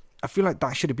 I feel like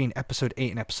that should have been episode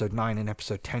 8 and episode 9, and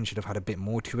episode 10 should have had a bit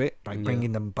more to it, like Yeah.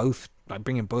 bringing them both, like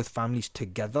bringing both families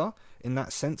together in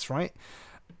that sense, right?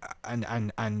 And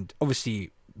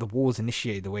obviously the war's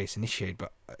initiated the way it's initiated,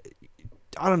 but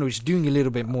I don't know, just doing a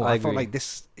little bit more. I I felt agree. like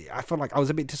this. I felt like I was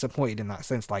a bit disappointed in that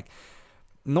sense, like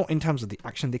not in terms of the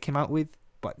action they came out with,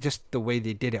 but just the way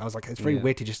they did it. I was like, it's very Yeah.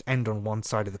 weird to just end on one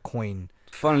side of the coin.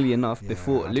 Funnily enough, Yeah, I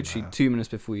before don't literally know. 2 minutes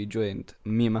before you joined,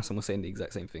 me and Massam were saying the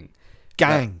exact same thing.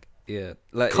 Gang, Yeah,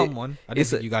 like come on! I didn't it's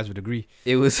think a- you guys would agree.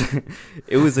 it was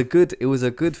it was a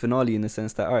good finale in the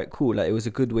sense that, all right, cool, like it was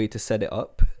a good way to set it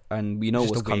up and we know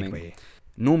Just what's a weird coming. way.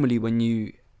 Normally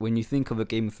when you think of a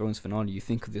Game of Thrones finale, you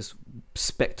think of this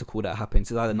spectacle that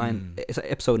happens. It's either it's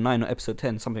episode 9 or episode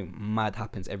 10. Something mad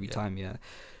happens every time. Yeah,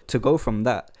 to go from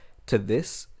that to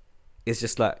this, it's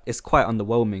just like, it's quite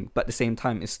underwhelming. But at the same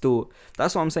time, it's still,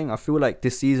 that's what I'm saying. I feel like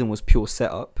this season was pure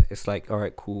setup. It's like, all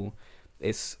right, cool.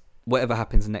 It's whatever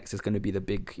happens next is going to be the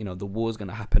big, the war's going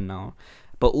to happen now.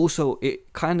 But also,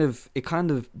 it kind of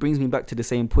brings me back to the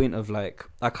same point of like,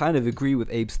 I kind of agree with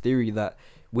Abe's theory that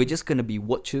we're just going to be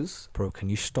watchers. Bro, can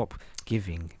you stop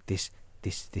giving this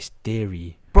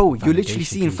theory? Bro, you're literally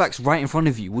seeing facts right in front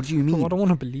of you. What do you mean? Bro, I don't want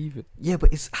to believe it. Yeah,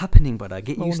 but it's happening, brother.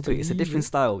 Get used to it. It's a different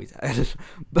style.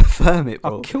 Affirm it,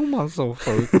 bro. I'll kill myself,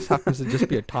 bro. This happens to just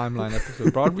be a timeline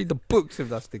episode, bro. I'd read the books if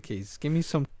that's the case. Give me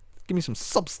some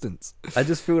substance. I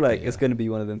just feel like it's going to be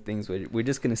one of them things where we're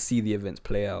just going to see the events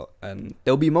play out, and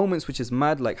there'll be moments which is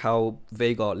mad, like how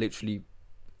Vhagar literally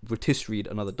rotisserie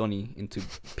another Donnie into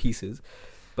pieces.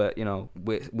 But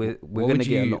we're going to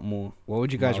get a lot more. What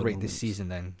would you guys rate this season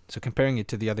then? So comparing it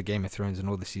to the other Game of Thrones and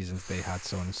all the seasons they had,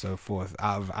 so on and so forth,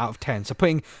 out of 10. So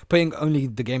putting only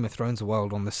the Game of Thrones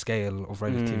world on the scale of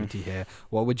relativity here,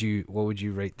 what would you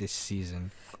rate this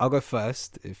season? I'll go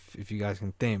first if you guys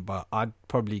can think, but I'd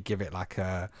probably give it like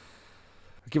an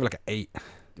 8.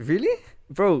 Really?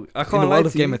 Bro, I can't in the lie world to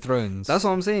of Game you. of Thrones. That's what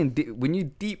I'm saying. When you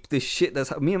deep the shit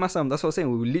me and my Sam, that's what I'm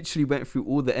saying. We literally went through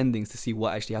all the endings to see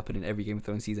what actually happened in every Game of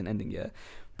Thrones season ending, yeah?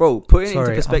 Bro, putting it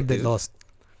into perspective. I'm a bit lost.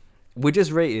 We're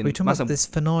just rating. Are you talking about this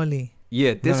finale?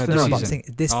 Yeah, this finale. No, I'm saying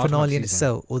this finale in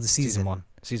itself, or the season?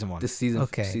 Season 1. This season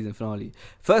finale.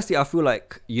 Firstly, I feel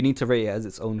like you need to rate it as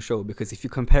its own show, because if you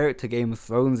compare it to Game of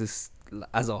Thrones as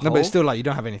a whole... No, but it's still like, you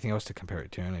don't have anything else to compare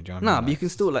it to, innit? Nah, but you can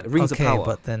still like Rings of Power.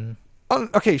 But then...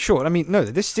 okay, sure. I mean, no,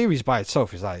 this series by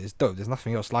itself is like, it's dope. There's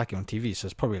nothing else like it on TV, so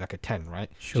it's probably like a 10, right?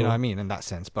 Sure. Do you know what I mean? In that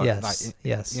sense. But yes,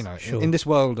 in this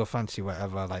world of fantasy,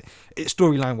 whatever, like,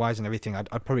 storyline wise and everything, I'd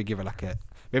probably give it like a,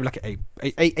 maybe like an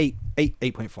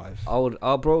 8.5.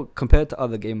 I'll bro, compared to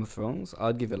other Game of Thrones,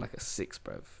 I'd give it like a 6,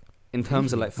 bruv. In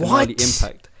terms of like finale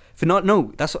impact.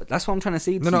 No, that's what I'm trying to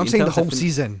say to you. No, I'm saying the whole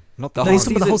season, not the whole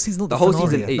season. The whole season, not the whole finale,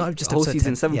 season 8. not just the whole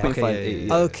episode season 10. 7.5.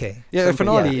 Yeah. Okay. Yeah, the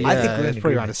finale. I think we're it's in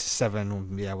probably around agreement. a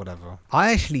 7. Yeah, whatever.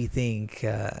 I actually think,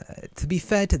 to be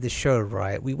fair to the show,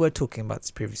 right, we were talking about this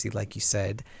previously, like you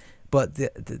said, but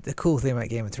the cool thing about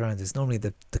Game of Thrones is normally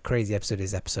the crazy episode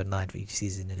is episode 9 for each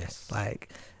season, isn't it?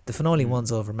 Like, the finale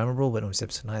ones are memorable, but it's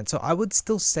episode 9. So I would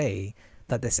still say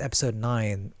that this episode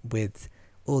 9 with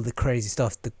all the crazy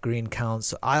stuff, the Green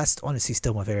Council, honestly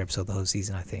still my favorite episode of the whole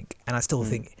season, I think. And I still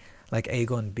think, like,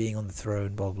 Aegon being on the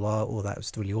throne, blah, blah, all that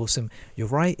was really awesome. You're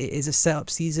right, it is a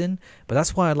setup season, but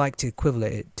that's why I like to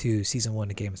equivalent it to season 1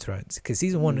 of Game of Thrones. Because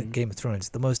season 1 of Game of Thrones,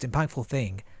 the most impactful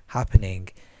thing happening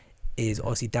is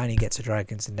obviously Dany gets the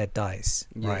dragons and Ned dies,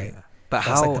 right? But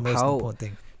that's like the most important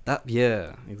thing.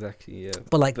 Exactly.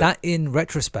 But like that, in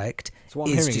retrospect, So what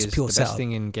I'm is hearing just is pure the setup. best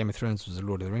thing in Game of Thrones was the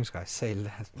Lord of the Rings guys. Say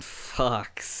less.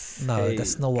 Fucks. No,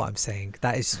 that's not what I'm saying.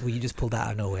 That is, well, you just pulled that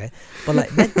out of nowhere. But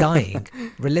like Ned dying,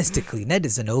 realistically, Ned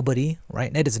is a nobody,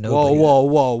 right? Ned is a nobody.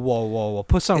 Whoa.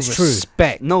 Put some It's true.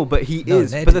 respect. No, but he No,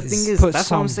 is. Ned But the is- thing is, Put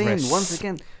that's what I'm some saying. Once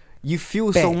again, you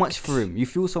feel so much Respect. for him. You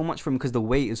feel so much for him because the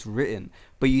way it's written.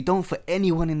 But you don't for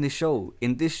anyone in the show.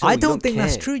 In this show, I you don't think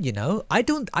that's care. true. You know, I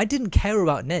didn't care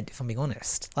about Ned, if I'm being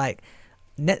honest. Like,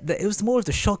 Ned, it was more of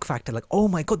the shock factor. Like, oh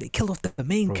my god, they killed off the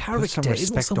main Bro, character. put some It's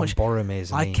not respect so on much.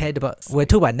 Boromir's I name. cared about. We're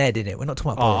talking about Ned, innit? We're not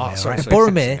talking about Boromir, sorry, right? sorry,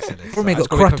 Boromir, sorry. Boromir I got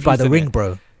got corrupted by the confused ring, in it.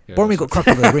 bro. Yeah, Boromir got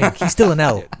corrupted by the ring. He's still an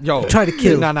L. Yo, Try to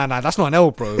kill. Nah, that's not an L,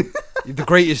 bro. The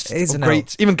greatest It is of an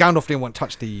greats. Even Gandalf didn't want to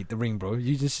touch the ring, bro.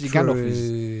 You just see Gandalf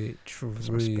is. True.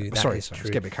 Sorry, That sorry. is Let's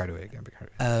true. get a bit carried away.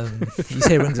 You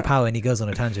say Rings of Power and he goes on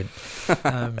a tangent.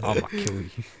 I might kill you.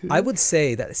 I would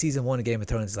say that season 1 of Game of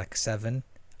Thrones is like a 7,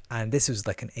 and this was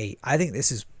like an 8. I think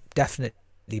this is definitely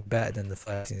better than the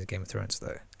first season of Game of Thrones,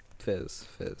 though. Fizz.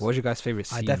 What was your guys' favorite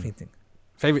scene? I definitely think.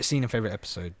 Favorite scene and favorite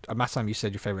episode. Last time you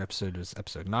said your favorite episode was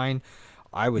episode 9.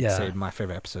 I would Yeah. say my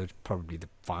favorite episode probably the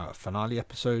finale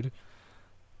episode.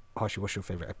 Hashi, what's your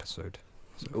favorite episode?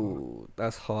 Oh,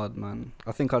 that's hard, man.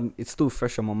 I think it's still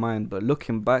fresh on my mind. But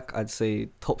looking back, I'd say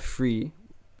top 3.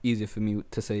 Easier for me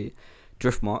to say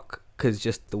Driftmark, because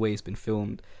just the way it's been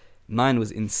filmed. 9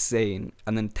 was insane,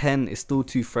 and then 10 is still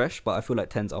too fresh, but I feel like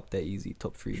 10's up there easy,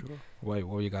 top 3. Sure. Wait,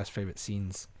 what were your guys' favorite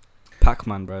scenes?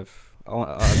 Pac-Man, bruv.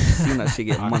 I've seen that shit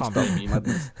get I munched can't up. blame you.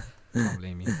 Madness. Can't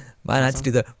blame you. Man, I had to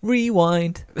do the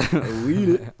rewind.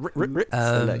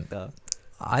 Selector.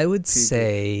 I would Too good.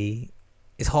 say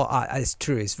it's hard. It's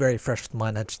true. It's very fresh to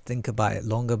mind. I had to think about it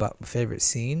longer about my favorite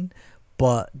scene,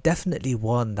 but definitely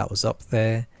one that was up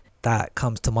there that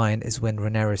comes to mind is when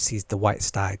Rhaenyra sees the white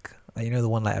stag You know the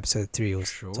one like episode 3 or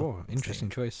Sure, interesting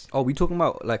choice. Oh, we talking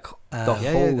about like the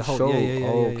Yeah, whole the whole- show? yeah,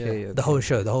 Oh, yeah. okay, the whole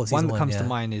show, the whole season One that comes yeah. to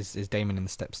mind is Damon in the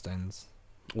Stepstones.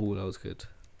 Oh, that was good.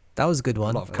 That was a good A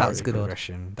one. lot of That was character a good one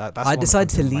progression. That's I one that decided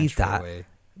comes to mind leave straight that. away.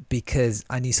 because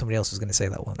I knew somebody else was going to say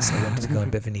that one, so I wanted to go in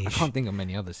a bit of a I niche. can't think of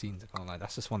many other scenes. I can't lie.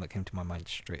 That's just one that came to my mind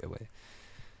straight away.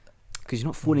 Because you're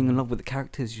not falling in love with the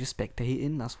characters, you're just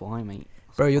spectating. That's why, mate.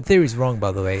 Bro, your theory's wrong,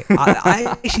 by the way.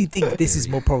 I actually think this is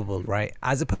more probable, right?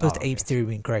 As opposed to Abe's theory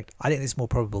being correct, I think it's more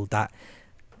probable that.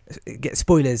 Get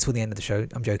spoilers for the end of the show.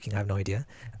 I'm joking. I have no idea.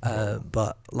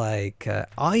 But like,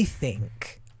 I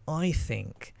think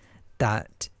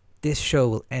that this show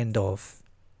will end off.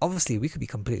 Obviously, we could be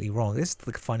completely wrong. This is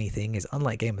the funny thing is,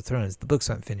 unlike Game of Thrones, the books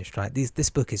aren't finished, right? This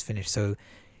book is finished, so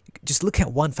just look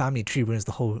at one family tree ruins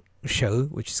the whole show,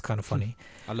 which is kind of funny.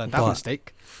 I learned that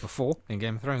mistake before in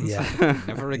Game of Thrones. Yeah.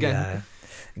 Never again. Yeah,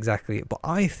 exactly. But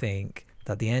I think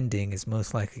that the ending is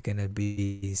most likely going to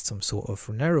be some sort of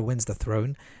Rhaenyra wins the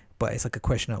throne, but it's like a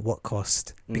question at what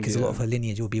cost, because a lot of her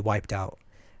lineage will be wiped out.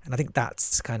 And I think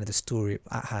that's kind of the story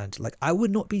at hand. Like, I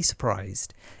would not be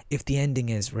surprised if the ending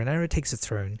is Rhaenyra takes the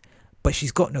throne, but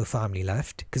she's got no family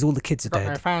left because all the kids are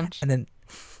dead. And then,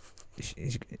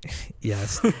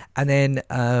 yes, and then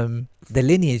the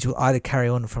lineage will either carry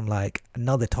on from like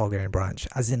another Targaryen branch,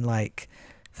 as in like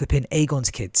flipping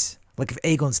Aegon's kids. Like if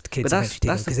Aegon's kids eventually take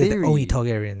them, because they're the only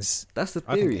Targaryens. That's the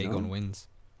I theory. think Aegon wins.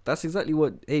 That's exactly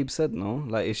what Abe said, no?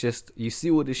 Like, it's just, you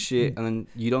see all this shit, and then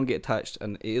you don't get attached,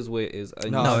 and it is what it is.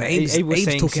 And No, Abe was Abe's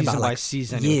saying talking season about, by like,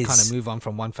 season, years. it kind of move on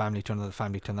from one family to another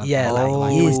family to another. Yeah, family.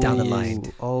 like years down the line.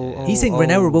 He's saying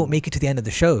Rhaenyra won't make it to the end of the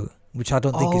show, which I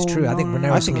don't think is true. I think Rhaenyra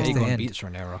I think makes it to the Aegon end. beats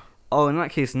Rhaenyra. Oh, in that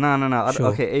case, no. Sure.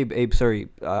 Okay, Abe, sorry.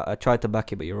 I tried to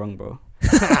back it, but you're wrong, bro.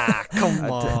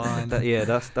 Come on.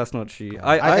 That's not true.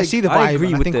 I see the vibe. I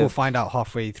agree I with think the, we'll find out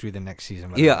halfway through the next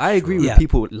season. Yeah, I agree with Yeah.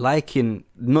 people liking,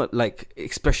 not like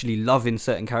especially loving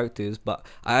certain characters, but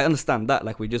I understand that,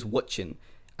 like, we're just watching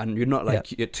and you're not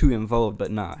like you're too involved.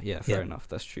 But fair enough,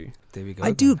 that's true. There we go.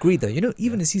 I do agree though. You know,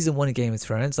 even in season 1 of Game of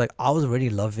Thrones, like I was already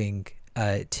loving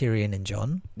Tyrion and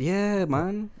Jon. Yeah,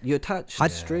 man, you're attached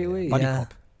straight away. Buddy Yeah.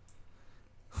 cop.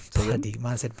 Buddy,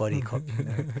 man said body cop. You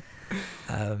know.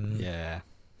 Yeah,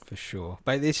 for sure.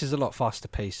 But this is a lot faster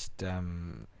paced. It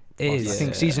I is.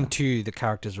 think season 2, the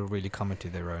characters will really come into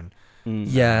their own.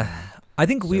 Yeah, I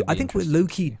think So we're it'll be low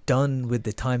key done with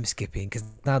the time skipping because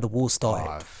now the war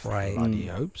started, right? Bloody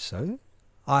hope so.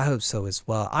 I hope so as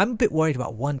well. I'm a bit worried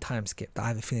about one time skip that I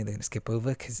have a feeling they're gonna skip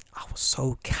over because I was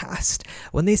so gassed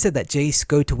when they said that Jace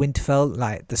go to Winterfell.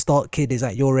 Like the Stark kid is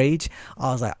at your age.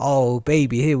 I was like, oh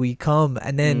baby, here we come.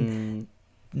 And then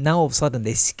now all of a sudden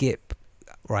they skip,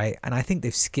 right? And I think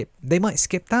they might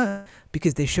skip that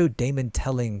because they showed Daemon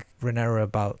telling Rhaenyra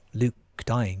about Luke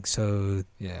dying. So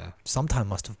Yeah. some time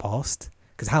must have passed.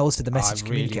 Because how else did the message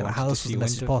communicate? Like, how else was the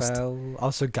message passed?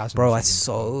 Also, Bro, I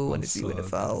so want to see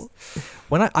Winterfell.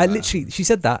 When I literally, she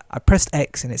said that, I pressed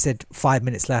X and it said 5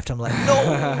 minutes left. I'm like,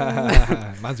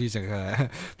 no. Man's using a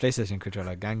PlayStation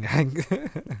controller, gang.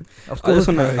 Of I course,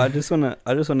 just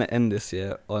wanna end this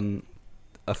on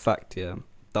a fact.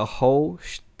 The whole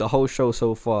show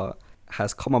so far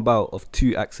has come about of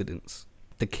 2 accidents.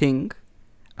 The king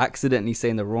accidentally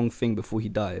saying the wrong thing before he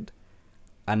died,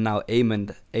 and now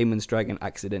Aemon's dragon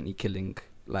accidentally killing.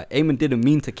 Like, Aemon didn't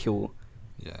mean to kill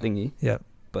thingy, Yeah.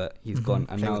 but he's gone,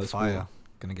 and Play now with it's fire. war.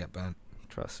 Gonna get burnt.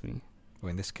 Trust me.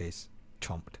 Or in this case,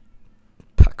 chomped.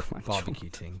 Pac Man Barbecue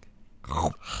ting.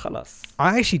 Khalas.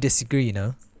 I actually disagree, you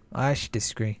know. I actually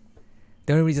disagree.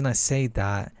 The only reason I say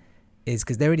that is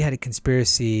because they already had a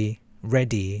conspiracy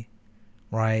ready,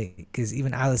 right? Because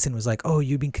even Alicent was like, oh,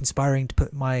 you've been conspiring to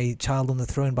put my child on the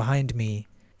throne behind me.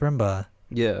 Remember?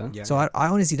 Yeah. So I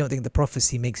honestly don't think the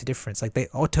prophecy makes a difference. Like,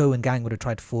 Otto and gang would have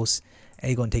tried to force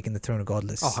Aegon taking the throne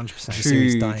regardless. Oh, 100%.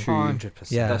 Viserys dying. True.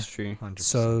 100%. Yeah. That's true. 100%.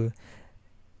 So,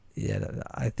 yeah,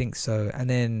 I think so. And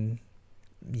then,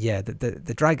 yeah,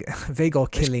 the drag Vhagar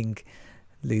killing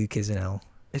Luke is an L.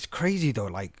 It's crazy though,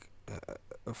 like,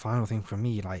 a final thing for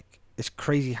me, like, it's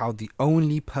crazy how the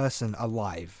only person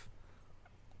alive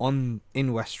in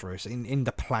Westeros, in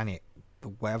the planet,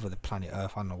 wherever the planet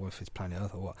Earth, I don't know if it's planet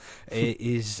Earth or what, it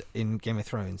is in Game of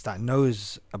Thrones, that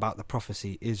knows about the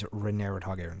prophecy is Rhaenyra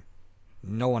Targaryen.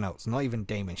 No one else, not even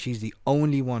Daemon. She's the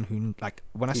only one who, like,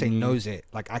 when I say knows it,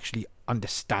 like, actually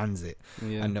understands it.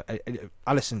 Yeah. And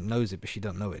Alicent knows it, but she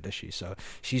doesn't know it, does she? So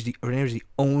Rhaenyra's the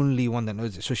only one that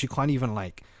knows it. So she can't even,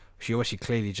 like, she obviously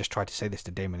clearly just tried to say this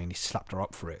to Daemon and he slapped her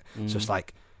up for it. So it's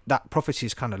like, that prophecy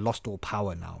has kind of lost all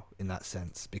power now in that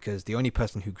sense, because the only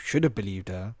person who should have believed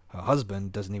her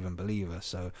husband, doesn't even believe her.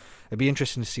 So it'd be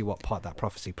interesting to see what part that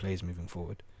prophecy plays moving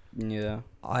forward. Yeah.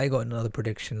 I got another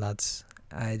prediction, lads.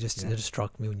 It Yeah. just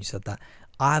struck me when you said that.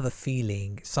 I have a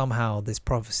feeling somehow this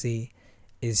prophecy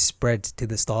is spread to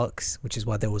the Starks, which is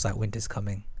why there was like winter's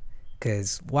coming.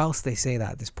 Because whilst they say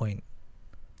that at this point,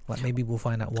 like maybe we'll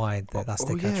find out why that's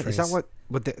their catchphrase. Is that what?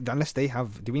 Unless they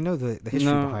have, do we know the history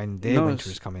No, behind their no, winter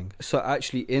is coming? So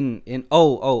actually, in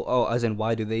as in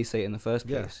why do they say it in the first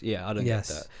Yeah. place? Yeah, I don't Yes.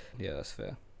 get that. Yeah, that's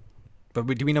fair. But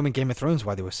do we know in Game of Thrones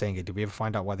why they were saying it? Did we ever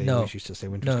find out why they No. always used to say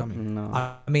winter's No. coming? No.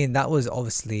 I mean, that was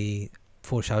obviously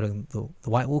foreshadowing the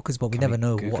White Walkers, but we Can never we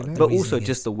know Google what. it? The But also reasoning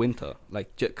just is. the winter,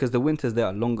 like because the winters there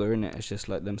are longer, in it. It's just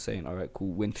like them saying, "All right,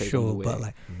 cool, winter's on the Sure, way." but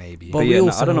like, Maybe. But But we yeah, no,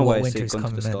 also I don't know know why what it's winter's gone to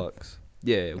the coming meant. Starks.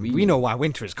 Yeah, we know why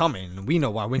winter is coming. We know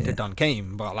why winter Yeah. done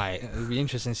came. But like, it'd be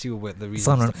interesting to see what the the reason.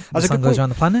 sun, That's the a sun good goes point. around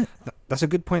the planet. That's a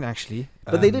good point, actually.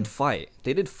 But they did fight.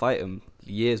 They did fight them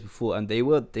years before, and they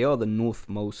are the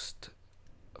northmost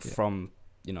Yeah. from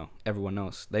everyone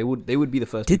else. They would be the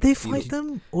first. Did people they to see fight them.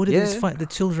 them, or did they just Yeah. fight the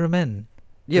children of men?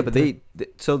 Yeah, the-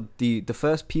 but the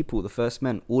first people, the first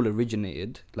men, all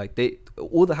originated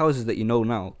all the houses that you know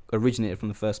now originated from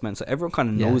the first men. So everyone kind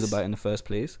of knows Yes. about it in the first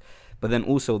place. But then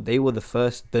also they were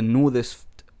the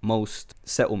northernmost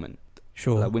settlement,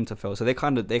 Sure. like Winterfell. So they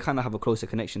kind of have a closer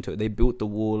connection to it. They built the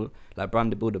wall, like Bran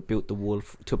the Builder built the wall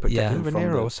to protect Yeah. them Didn't from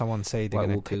Rhaenyra or the. someone say they're White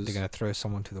gonna Walkers. they're gonna throw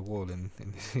someone to the wall in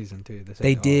season 2? They, said,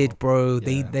 They did, bro.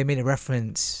 yeah. They made a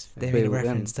reference. They Yeah. made a Wait, when?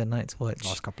 reference to Night's Watch.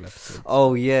 last couple episodes.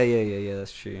 Oh yeah,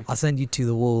 that's true. I'll send you to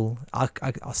the wall. I'll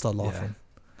start Yeah. laughing.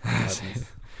 Madness.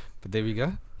 But there we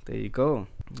go. There you go.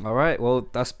 All right. Well,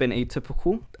 that's been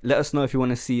Atypical. Let us know if you want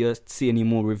to see any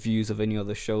more reviews of any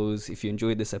other shows. If you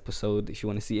enjoyed this episode, if you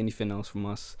want to see anything else from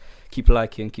us, keep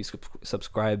liking, keep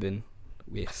subscribing.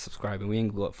 We're subscribing. We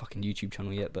ain't got a fucking YouTube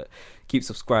channel yet, but keep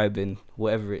subscribing.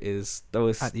 Whatever it is,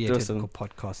 At the Atypical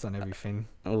podcast and everything.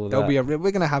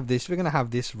 We're gonna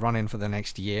have this running for the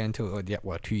next year until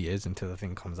 2 years until the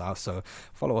thing comes out. So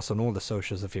follow us on all the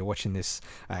socials if you're watching this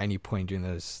at any point during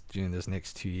those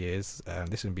next 2 years.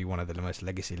 This will be one of the most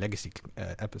legacy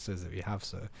episodes that we have.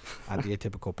 So at the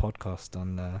Atypical podcast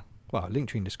on link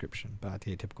to in description, but at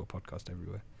the Atypical podcast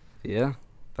everywhere. Yeah.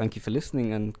 Thank you for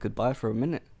listening, and goodbye for a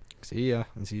minute. See ya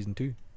in season 2.